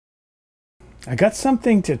I got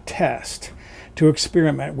something to test, to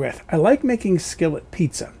experiment with. I like making skillet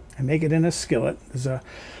pizza. I make it in a skillet. There's a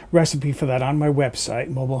recipe for that on my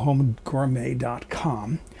website,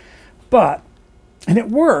 mobilehomegourmet.com. And it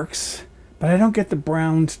works, but I don't get the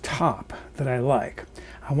browned top that I like.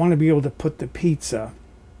 I want to be able to put the pizza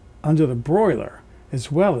under the broiler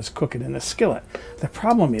as well as cook it in a skillet. The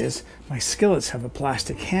problem is my skillets have a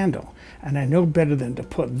plastic handle, and I know better than to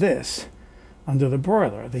put this under the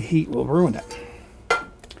broiler. The heat will ruin it.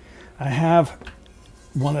 I have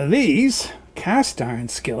one of these cast iron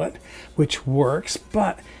skillet, which works,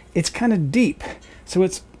 but it's kind of deep, so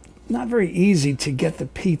it's not very easy to get the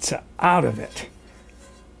pizza out of it.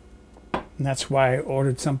 And that's why I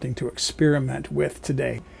ordered something to experiment with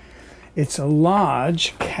today. It's a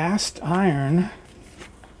large cast iron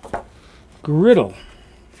griddle.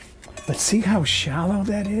 But see how shallow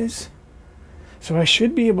that is? So I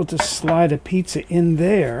should be able to slide a pizza in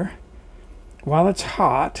there while it's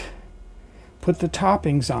hot, put the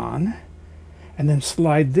toppings on, and then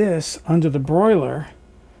slide this under the broiler,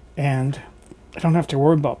 and I don't have to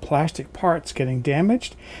worry about plastic parts getting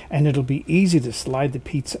damaged, and it'll be easy to slide the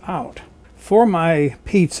pizza out. For my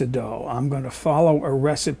pizza dough, I'm going to follow a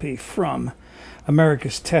recipe from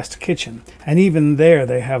America's Test Kitchen. And even there,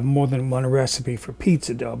 they have more than one recipe for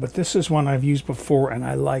pizza dough. But this is one I've used before, and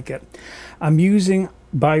I like it. I'm using,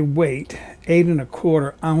 by weight, 8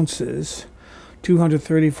 1/4 ounces,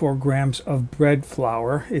 234 grams of bread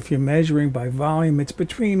flour. If you're measuring by volume, it's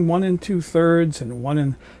between 1 2/3 and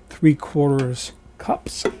 1 3/4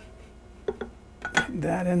 cups. Put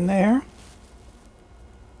that in there.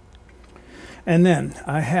 And then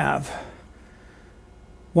I have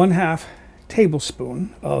 1/2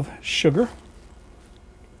 tablespoon of sugar,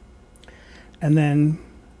 and then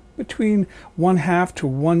between 1/2 to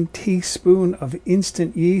 1 teaspoon of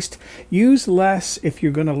instant yeast. Use less if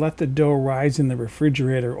you're going to let the dough rise in the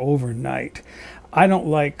refrigerator overnight. I don't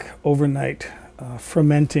like overnight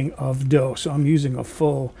fermenting of dough, so I'm using a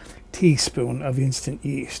full teaspoon of instant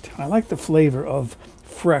yeast. I like the flavor of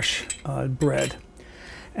fresh bread.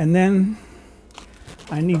 And then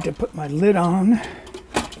I need to put my lid on, and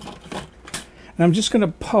I'm just going to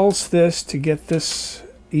pulse this to get this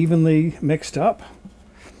evenly mixed up.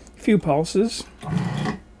 A few pulses.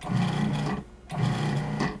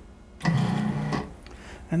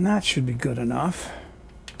 And that should be good enough.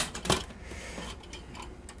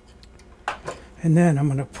 And then I'm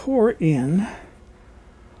going to pour in,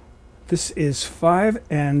 this is 5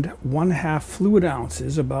 1/2 fluid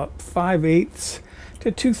ounces, about 5/8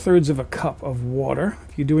 to 2/3 of a cup of water.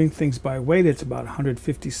 If you're doing things by weight, it's about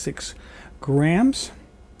 156 grams.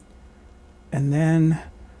 And then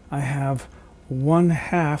I have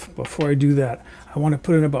 1/2, before I do that, I want to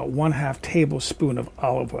put in about 1/2 tablespoon of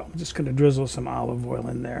olive oil. I'm just going to drizzle some olive oil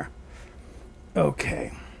in there.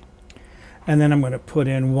 Okay. And then I'm going to put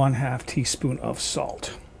in 1/2 teaspoon of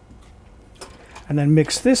salt. And then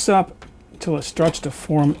mix this up until it starts to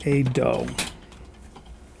form a dough.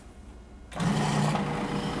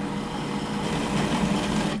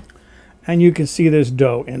 And you can see there's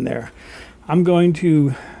dough in there. I'm going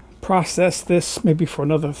to process this maybe for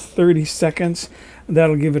another 30 seconds.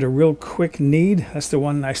 That'll give it a real quick knead. That's the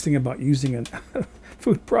one nice thing about using a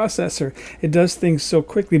food processor. It does things so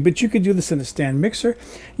quickly, but you could do this in a stand mixer.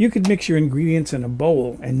 You could mix your ingredients in a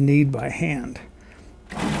bowl and knead by hand.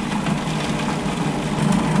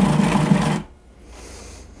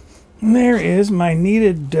 And there is my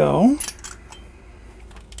kneaded dough.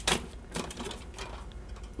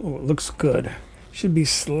 Oh, it looks good. Should be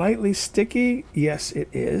slightly sticky. Yes, it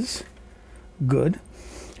is. Good.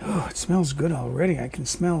 Oh, it smells good already. I can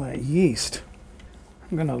smell that yeast.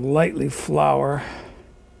 I'm going to lightly flour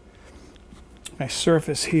my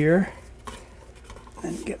surface here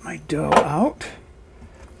and get my dough out.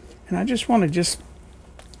 And I just want to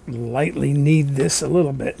lightly knead this a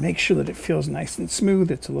little bit. Make sure that it feels nice and smooth.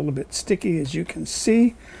 It's a little bit sticky, as you can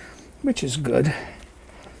see, which is good.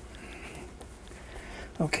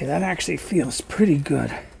 Okay, that actually feels pretty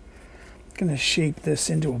good. I'm going to shape this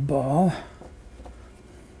into a ball,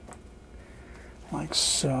 like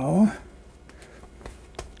so.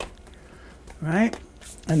 Right?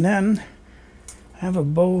 And then I have a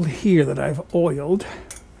bowl here that I've oiled,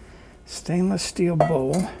 stainless steel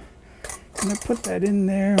bowl. I'm going to put that in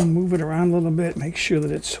there and move it around a little bit, make sure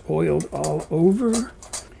that it's oiled all over,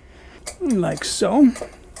 like so.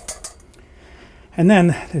 And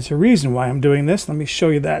then there's a reason why I'm doing this. Let me show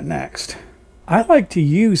you that next. I like to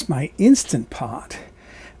use my Instant Pot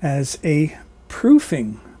as a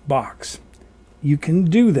proofing box. You can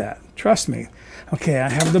do that, trust me. Okay, I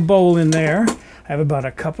have the bowl in there. I have about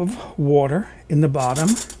a cup of water in the bottom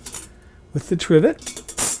with the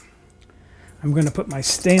trivet. I'm going to put my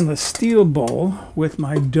stainless steel bowl with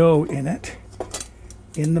my dough in it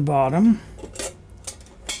in the bottom.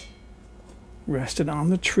 Rest it on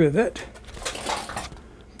the trivet.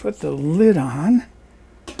 Put the lid on.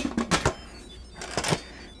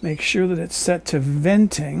 Make sure that it's set to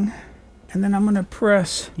venting. And then I'm going to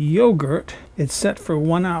press yogurt. It's set for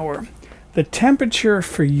 1 hour. The temperature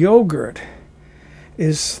for yogurt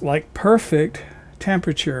is like perfect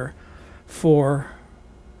temperature for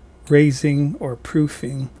raising or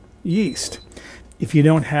proofing yeast. If you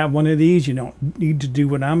don't have one of these, you don't need to do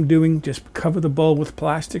what I'm doing. Just cover the bowl with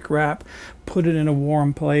plastic wrap, put it in a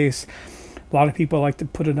warm place. A lot of people like to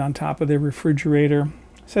put it on top of their refrigerator.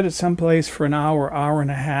 Set it someplace for an hour, hour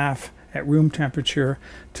and a half at room temperature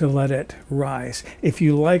to let it rise. If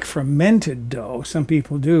you like fermented dough, some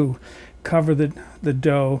people do, cover the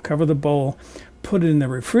dough, cover the bowl, put it in the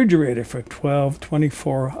refrigerator for 12,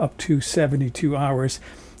 24, up to 72 hours.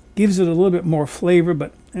 Gives it a little bit more flavor,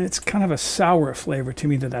 but it's kind of a sour flavor to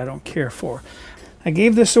me that I don't care for. I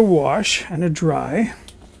gave this a wash and a dry.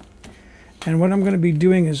 And what I'm going to be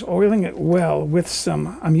doing is oiling it well with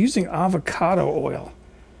some, I'm using avocado oil,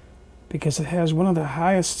 because it has one of the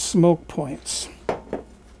highest smoke points.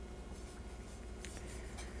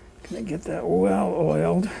 Gonna get that well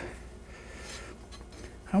oiled.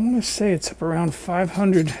 I want to say it's up around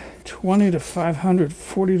 520 to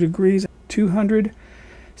 540 degrees,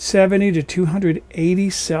 270 to 280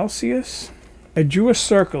 Celsius. I drew a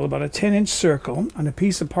circle, about a 10-inch circle, on a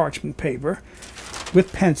piece of parchment paper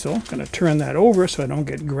with pencil. I'm going to turn that over so I don't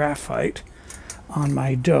get graphite on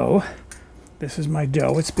my dough. This is my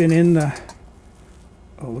dough. It's been in the,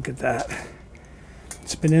 oh, look at that.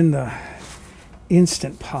 It's been in the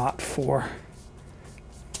Instant Pot for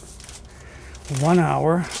 1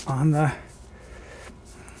 hour on the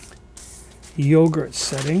yogurt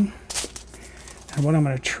setting. And what I'm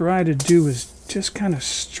going to try to do is just kind of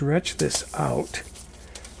stretch this out.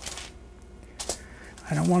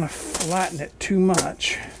 I don't want to flatten it too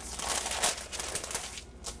much.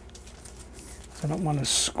 I don't want to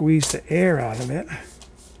squeeze the air out of it.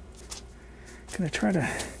 I'm going to try to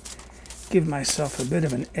give myself a bit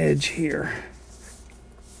of an edge here.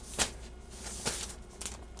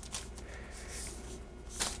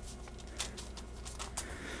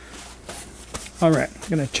 All right, I'm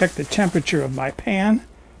going to check the temperature of my pan.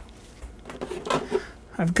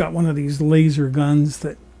 I've got one of these laser guns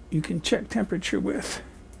that you can check temperature with.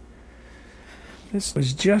 This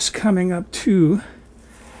was just coming up to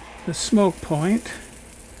the smoke point.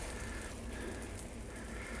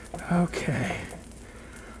 Okay,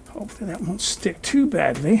 hopefully that won't stick too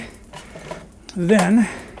badly. Then,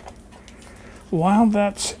 while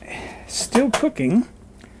that's still cooking,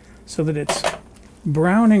 so that it's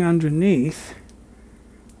browning underneath,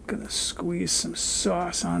 I'm gonna squeeze some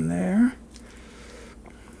sauce on there.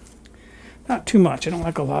 Not too much, I don't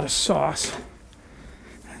like a lot of sauce.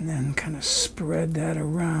 And then kind of spread that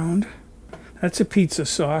around. That's a pizza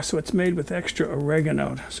sauce, so it's made with extra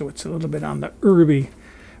oregano, so it's a little bit on the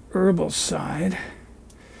herbal side.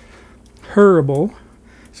 Herbal.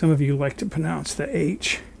 Some of you like to pronounce the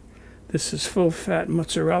H. This is full-fat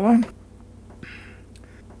mozzarella.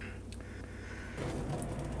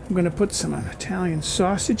 I'm going to put some Italian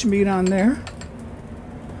sausage meat on there.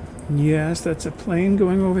 Yes, that's a plane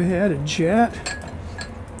going overhead, a jet.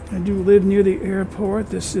 I do live near the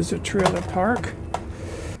airport. This is a trailer park.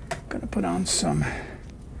 Gonna put on some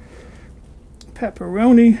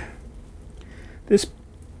pepperoni. This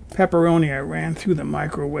pepperoni I ran through the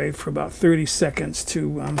microwave for about 30 seconds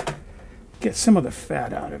to get some of the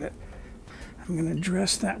fat out of it. I'm gonna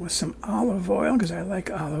dress that with some olive oil because I like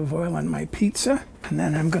olive oil on my pizza. And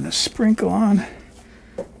then I'm gonna sprinkle on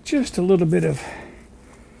just a little bit of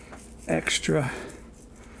extra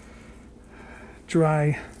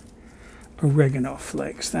dry oregano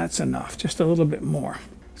flakes. That's enough, just a little bit more.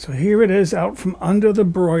 So here it is out from under the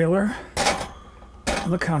broiler.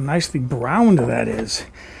 Look how nicely browned that is.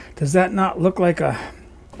 Does that not look like a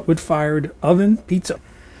wood-fired oven pizza?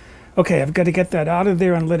 Okay, I've got to get that out of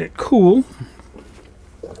there and let it cool.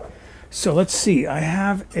 So let's see, I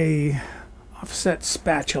have a offset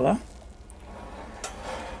spatula.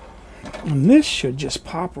 And this should just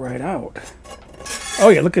pop right out. Oh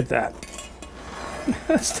yeah, look at that.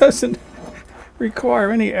 This doesn't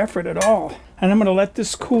require any effort at all. And I'm going to let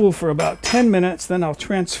this cool for about 10 minutes, then I'll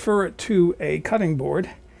transfer it to a cutting board.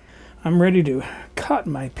 I'm ready to cut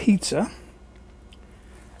my pizza.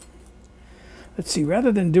 Let's see,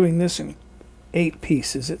 rather than doing this in 8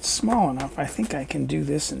 pieces, it's small enough. I think I can do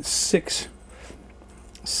this in six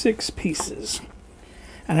pieces.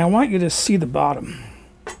 And I want you to see the bottom.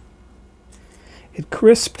 It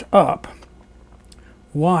crisped up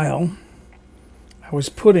while I was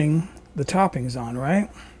putting the toppings on, right?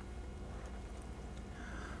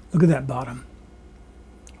 Look at that bottom.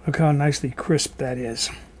 Look how nicely crisp that is.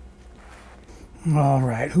 All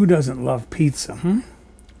right, who doesn't love pizza,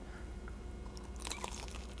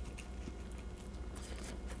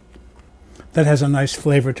 That has a nice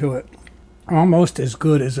flavor to it. Almost as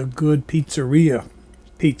good as a good pizzeria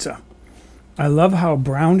pizza. I love how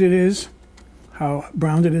browned it is. How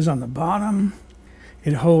browned it is on the bottom.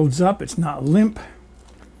 It holds up. It's not limp.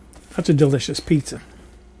 That's a delicious pizza.